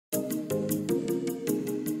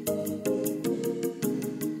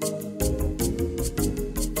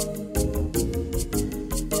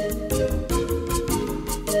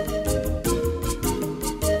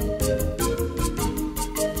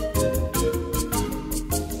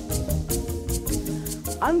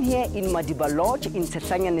I'm here in Maliba Lodge in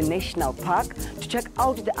Tsehlanyane National Park to check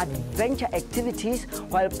out the adventure activities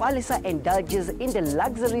while Palesa indulges in the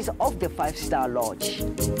luxuries of the five-star lodge.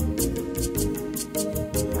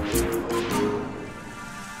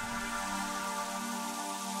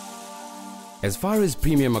 As far as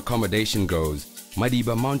premium accommodation goes,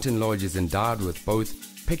 Maliba Mountain Lodge is endowed with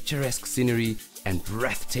both picturesque scenery and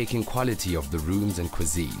breathtaking quality of the rooms and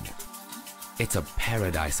cuisine. It's a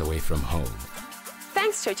paradise away from home.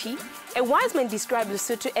 Thanks, Chochi. A wise man described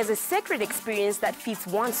Lesotho as a sacred experience that feeds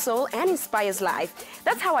one's soul and inspires life.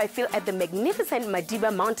 That's how I feel at the magnificent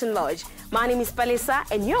Maliba Mountain Lodge. My name is Palesa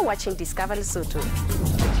and you're watching Discover Lesotho.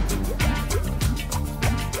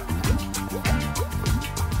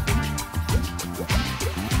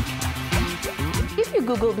 If you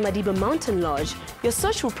Googled Maliba Mountain Lodge, your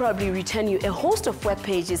search will probably return you a host of web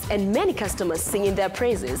pages and many customers singing their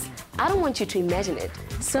praises. I don't want you to imagine it,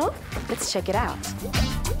 so let's check it out.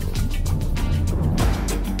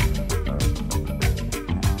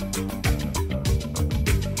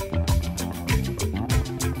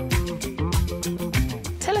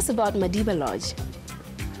 Tell us about Maliba Lodge.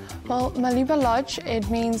 Well, Maliba Lodge, it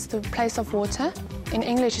means the place of water. In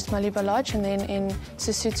English, it's Maliba Lodge, and then in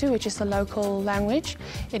Sesotho, which is the local language,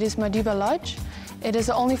 it is Maliba Lodge. It is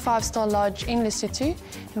the only five-star lodge in Lesotho,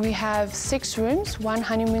 and we have 6 rooms, 1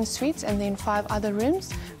 honeymoon suite, and then 5 other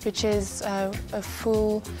rooms, which is a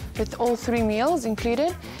full, with all 3 meals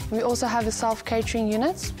included. We also have a self-catering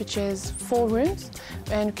unit, which is 4 rooms,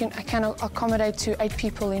 and can accommodate to 8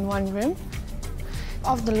 people in 1 room.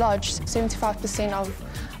 Of the lodge, 75%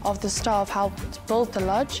 of the staff helped build the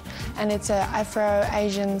lodge, and it's an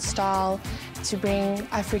Afro-Asian style to bring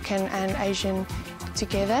African and Asian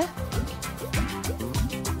together.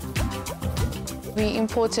 We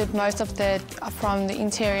imported most of from the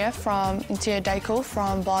interior decor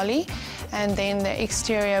from Bali, and then the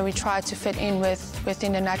exterior we tried to fit in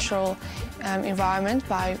within the natural environment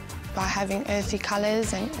by having earthy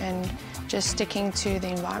colours and just sticking to the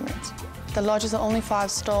environment. The lodge is the only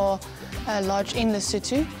 5-star lodge in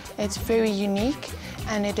Lesotho. It's very unique,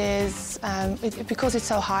 and it is because it's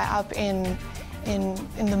so high up in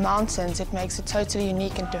the mountains. It makes it totally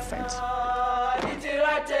unique and different.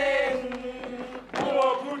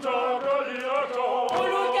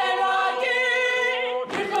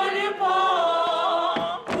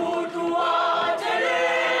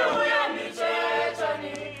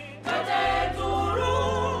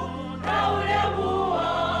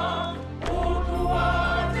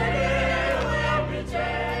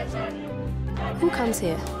 Who comes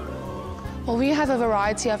here? Well, we have a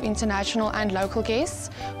variety of international and local guests.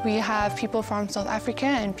 We have people from South Africa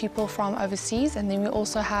and people from overseas, and then we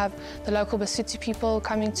also have the local Lesotho people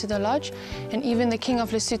coming to the lodge, and even the King of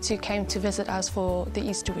Lesotho came to visit us for the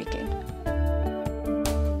Easter weekend.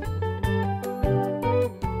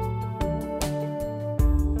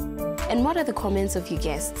 And what are the comments of your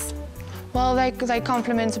guests? Well, they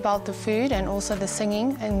compliment about the food and also the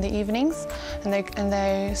singing in the evenings, and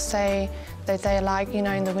they say that they like, you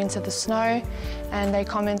know, in the winter the snow, and they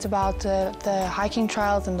comment about the hiking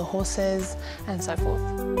trails and the horses and so forth.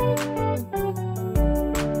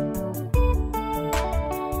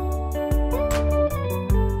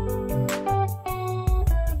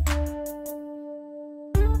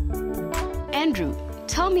 Andrew,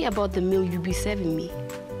 tell me about the meal you'll be serving me.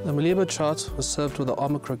 The Maliba trout was served with the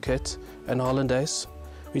almond croquette and hollandaise.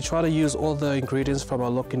 We try to use all the ingredients from our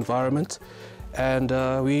local environment, and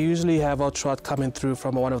we usually have our trout coming through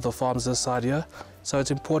from one of the farms this side here. So it's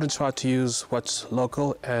important to try to use what's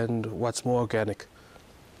local and what's more organic.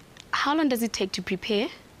 How long does it take to prepare?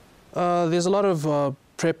 There's a lot of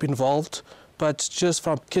prep involved, but just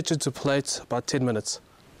from kitchen to plate, about 10 minutes.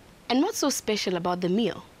 And what's so special about the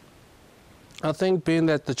meal? I think being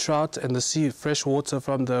that the trout and the sea, fresh water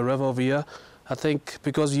from the river over here, I think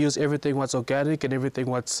because we use everything what's organic and everything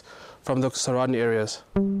what's from the surrounding areas.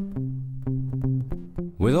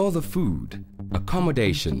 With all the food,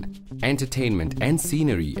 accommodation, entertainment and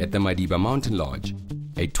scenery at the Maliba Mountain Lodge,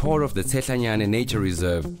 a tour of the Tsehlanyane Nature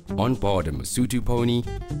Reserve on board a Mosotho pony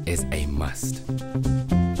is a must.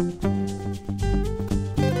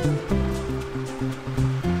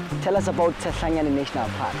 Tell us about Tsehlanyane National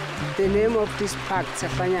Park. The name of this park,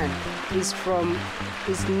 Tsehlanyane,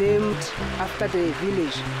 is named after the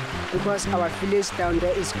village, because our village down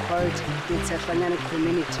there is called the Tsehlanyane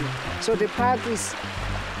community. So the park is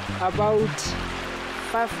about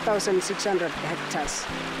 5,600 hectares,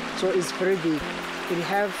 so it's very big. We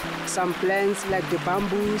have some plants like the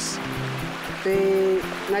bamboos, the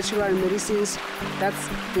natural medicines, that's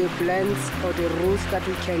the plants or the roots that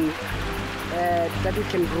we can that we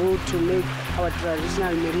can grow to make our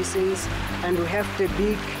traditional medicines. And we have the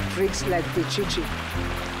big trees like the chichi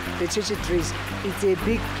trees. It's a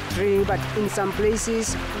big tree, but in some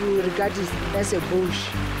places we regard it as a bush,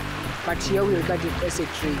 but here we regard it as a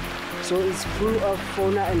tree. So it's full of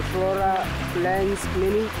fauna and flora, plants,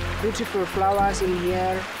 many beautiful flowers in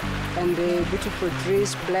here, and the beautiful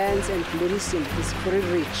trees, plants, and medicine is very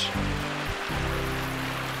rich.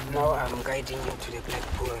 Now I'm guiding you to the black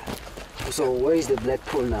pool. So where is the black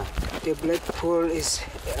pool now? The black pool is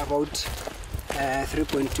about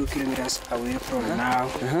 3.2 kilometers away from now,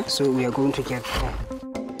 so we are going to get there.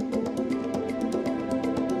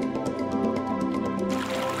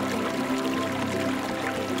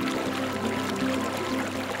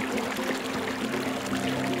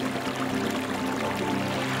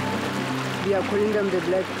 We are calling them the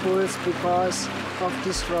black pools because of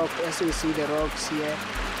this rock. As you see the rocks here,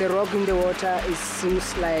 the rock in the water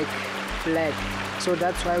seems like black, so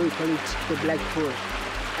that's why we call it the black pool.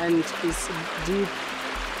 And it's deep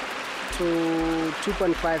to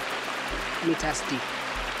 2.5 meters deep.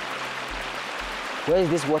 Where is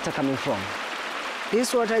this water coming from?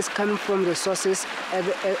 This water is coming from the sources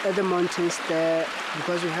at the mountains there,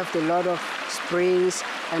 because we have a lot of springs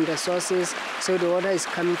and the sources, so the water is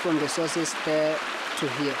coming from the sources there to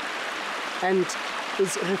here. And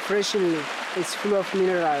it's refreshing, it's full of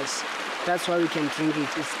minerals. That's why we can drink it.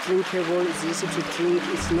 It's drinkable, it's easy to drink,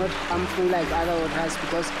 it's not harmful like other waters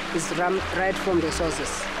because it's right from the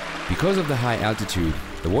sources. Because of the high altitude,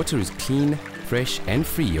 the water is clean, fresh and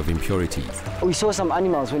free of impurities. We saw some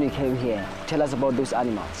animals when you came here. Tell us about those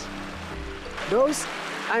animals. Those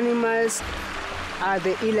animals are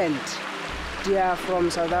the eland. They are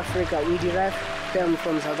from South Africa. We derive them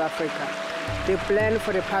from South Africa. The plan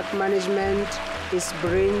for the park management is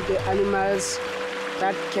bring the animals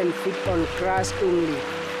that can feed on grass only,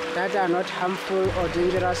 that are not harmful or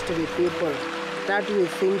dangerous to the people, that we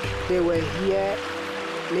think they were here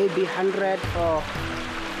maybe 100 or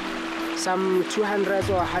some 200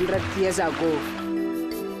 or 100 years ago.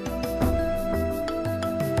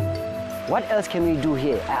 What else can we do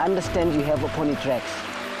here? I understand you have pony tracks.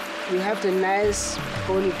 We have the nice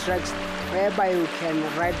pony tracks whereby we can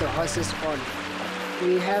ride the horses on.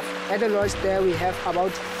 We have, at the lodge there, we have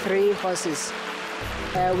about 3 horses.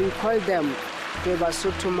 We call them the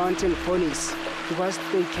Lesotho mountain ponies because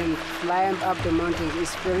they can climb up the mountains.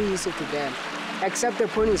 It's very easy to them. Except the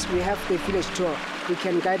ponies, we have the village tour. We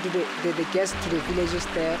can guide the guests to the villages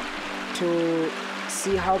there to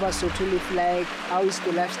see how Lesotho live like, how is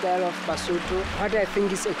the lifestyle of Lesotho. What I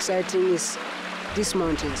think is exciting is these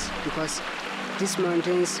mountains, because these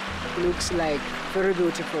mountains looks like very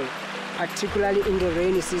beautiful, particularly in the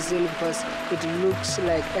rainy season, because it looks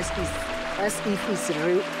like as if it's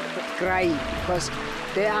dry, because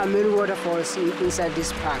there are many waterfalls inside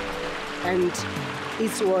this park, and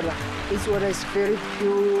its water is very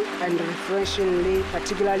pure and refreshingly,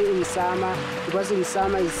 particularly in summer, because in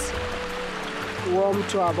summer it's warm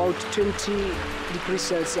to about 20 degrees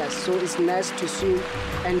Celsius, so it's nice to swim,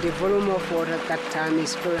 and the volume of water at that time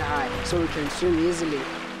is very high, so we can swim easily.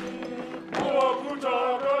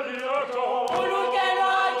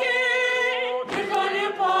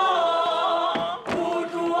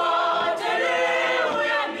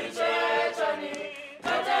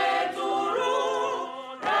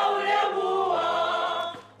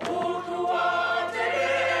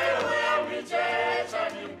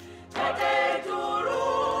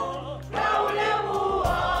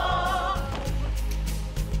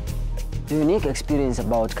 The unique experience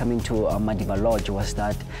about coming to Maliba Lodge was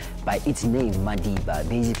that by its name, Maliba,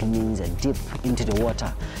 basically means deep into the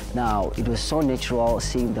water. Now, it was so natural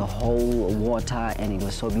seeing the whole water, and it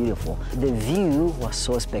was so beautiful. The view was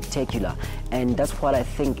so spectacular, and that's what I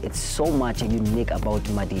think it's so much unique about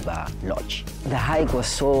Maliba Lodge. The hike was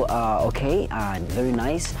so okay and very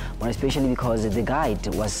nice, but especially because the guide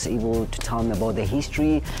was able to tell me about the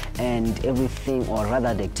history and everything, or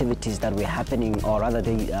rather the activities that were happening, or rather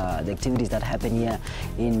the activities that happen here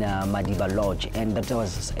in Maliba Lodge, and that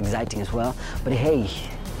was exciting as well. But hey,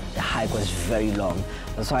 the hike was very long.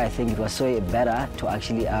 That's why I think it was so better to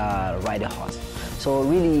actually ride a horse. So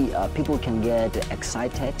really, people can get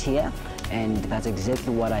excited here, and that's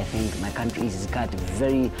exactly what I think my country is. It's got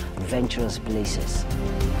very adventurous places.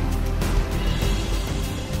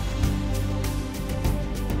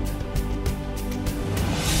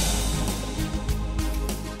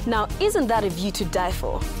 Now, isn't that a view to die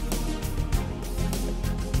for?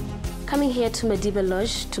 Coming here to Maliba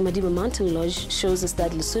Lodge, to Maliba Mountain Lodge, shows us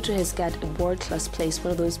that Lesotho has got a world-class place,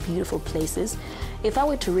 one of those beautiful places. If I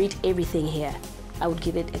were to rate everything here, I would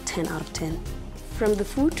give it a 10 out of 10. From the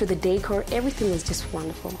food to the decor, everything was just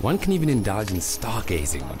wonderful. One can even indulge in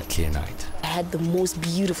stargazing on a clear night. I had the most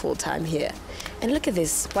beautiful time here. And look at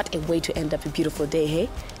this, what a way to end up a beautiful day, hey?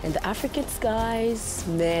 And the African skies,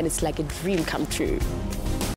 man, it's like a dream come true.